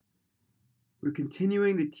We're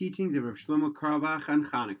continuing the teachings of Rav Shlomo Carlebach on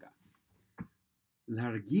Chanukah.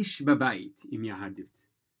 L'hargish babayit im Yahadut,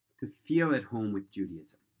 to feel at home with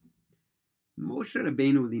Judaism. Moshe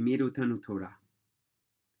Rabbeinu limedu tanu Torah.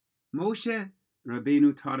 Moshe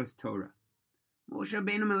Rabbeinu taught us Torah. Moshe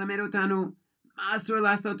Rabbeinu melamed otanu ma'asur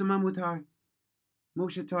lasot u'ma mutar.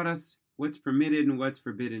 Moshe taught us what's permitted and what's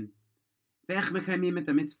forbidden. Ve'ech mekayimim et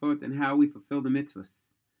mitzvot, and how we fulfill the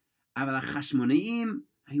mitzvos. Aval ha'chashmonaim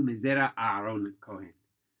hayu mezera Aharon Hacohen.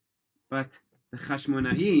 But the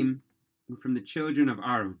Chashmonaim were from the children of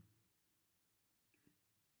Aharon.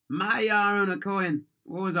 Ma'aya Aharon Hacohen.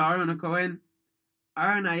 What was Aharon Hacohen?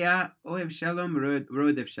 Aharon haya ohev shalom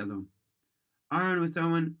rodev shalom. Aharon was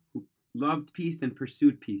someone who loved peace and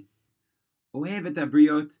pursued peace. Ohev et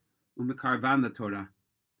habriot u'mekarvan laTorah.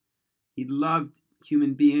 He loved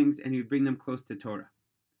human beings and he would bring them close to Torah.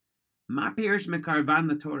 Ma pirish mekarvan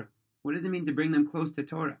laTorah. What does it mean to bring them close to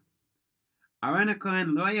Torah? Aharon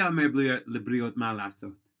Hacohen lo haya omer lebriot ma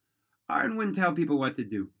lasot. Aharon wouldn't tell people what to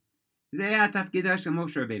do. That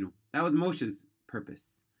was Moshe's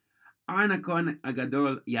purpose. Aharon Hacohen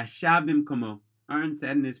agadol yashav bimkomo. Aharon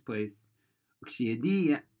sat in his place.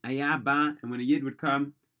 And when a yid would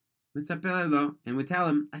come, and would tell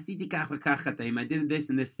him, Asiti kach v'kach chatayim, I did this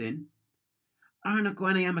and this sin. Aharon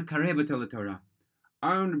Hacohen haya mekarev oto l'Torah.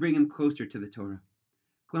 Aharon would bring him closer to the Torah.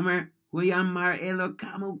 Klomer, hu haya mar'eh lo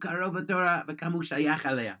kamu karov l'Torah v'kamu shayach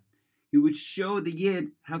aleya. He would show the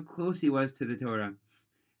yid how close he was to the Torah,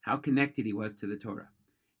 how connected he was to the Torah.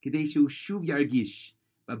 Kedei shu shuv yargish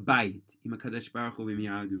b'bayit im HaKadosh Baruch Hu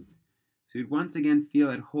v'miyadut. So he'd once again feel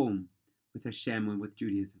at home with Hashem and with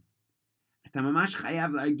Judaism. Ata mamash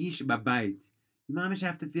chayav l'argish b'bayit. You mamash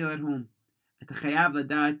have to feel at home. Ata chayav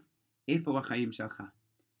ladat eifo ha'chayim shalcha.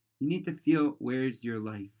 You need to feel where's your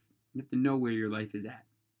life. You have to know where your life is at.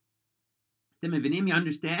 You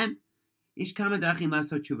understand? There's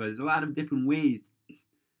a lot of different ways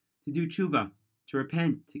to do tshuva, to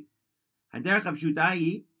repent. The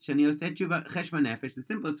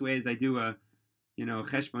simplest way is I do a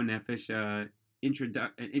cheshbon nefesh,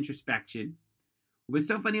 introspection. In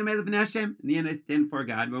the end, I stand before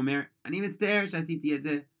God.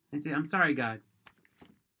 I say, I'm sorry, God.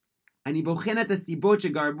 I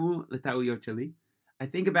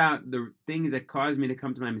think about the things that caused me to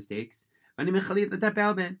come to my mistakes. And I'm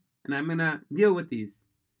going to deal with these.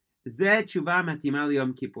 That's tshuva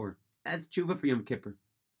for Yom Kippur.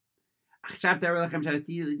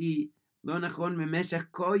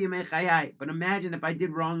 But imagine if I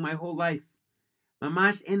did wrong my whole life.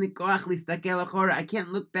 I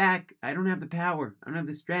can't look back. I don't have the power. I don't have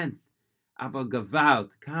the strength. But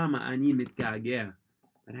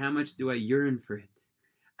how much do I yearn for it?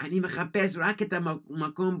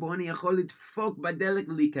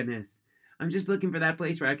 I'm just looking for that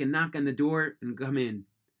place where I can knock on the door and come in.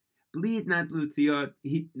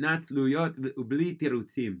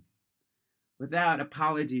 Without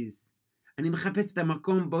apologies. I'm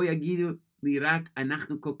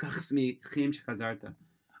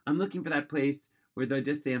looking for that place where they'll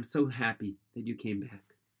just say, I'm so happy that you came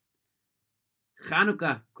back.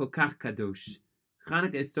 Chanukah kokach kadosh.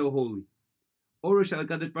 Chanukah is so holy. The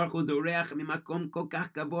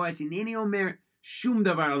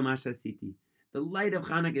light of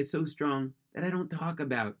Chanukah is so strong that I don't talk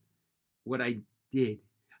about what I did.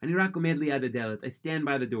 I stand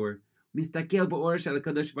by the door. I look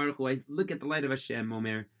at the light of Hashem,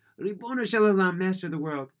 Omer. Master of the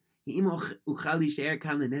world. Can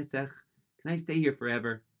I stay here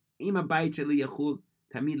forever?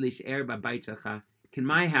 Can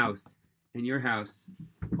my house and your house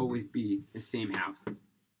always be the same house?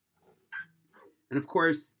 And of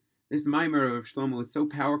course, this Maimer of Shlomo is so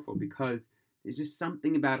powerful because there's just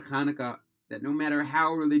something about Chanukah that no matter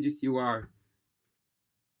how religious you are,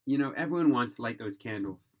 everyone wants to light those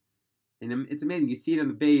candles. And it's amazing. You see it on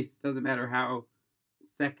the base. It doesn't matter how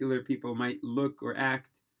secular people might look or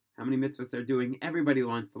act, how many mitzvahs they're doing. Everybody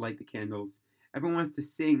wants to light the candles. Everyone wants to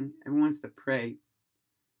sing. Everyone wants to pray.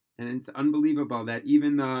 And it's unbelievable that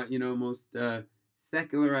even the most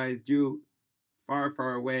secularized Jew, far,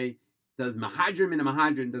 far away, does Mahadrim and a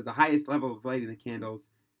Mahadrim, does the highest level of lighting the candles.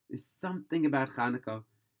 There's something about Chanukah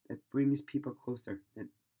that brings people closer, that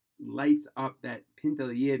lights up that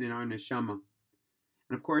Pintel Yid in our neshama.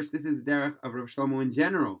 And of course, this is the derech of Rav Shlomo in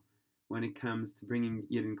general when it comes to bringing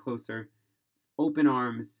Yidden closer. Open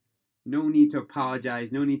arms, no need to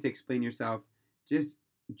apologize, no need to explain yourself. Just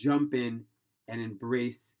jump in and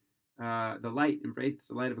embrace the light, embrace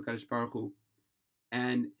the light of HaKadosh Baruch Hu.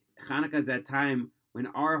 And Chanukah is that time when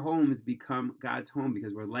our homes become God's home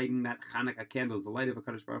because we're lighting that Chanukah candles, the light of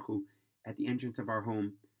HaKadosh Baruch Hu, at the entrance of our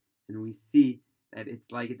home. and we see that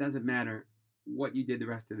it's like it doesn't matter what you did the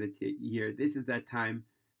rest of the year. This is that time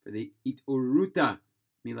for the ituruta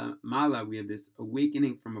mila mala. We have this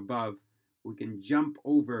awakening from above. We can jump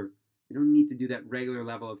over. We don't need to do that regular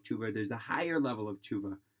level of tshuva. There's a higher level of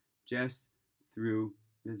tshuva just through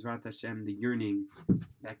Mizrat Hashem, the yearning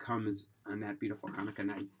that comes on that beautiful Chanukah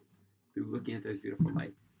night through looking at those beautiful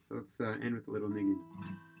lights. So let's end with a little niggin.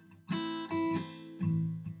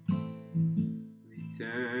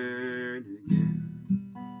 Return again,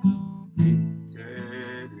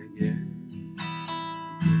 return again,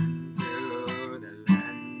 return to the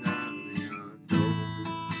land of your soul.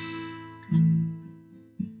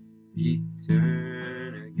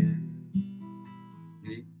 Return again,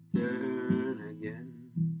 return again,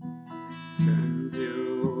 turn to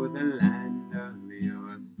the land of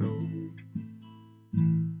your soul.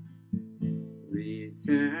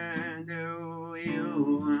 Return to who you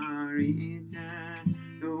are, return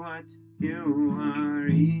to what you are,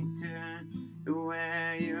 return to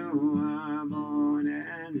where you are born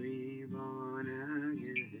and reborn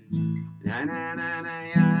again. Na na na na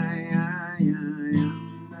ya ya ya ya,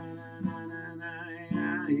 na na na na ya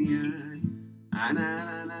ya, na na.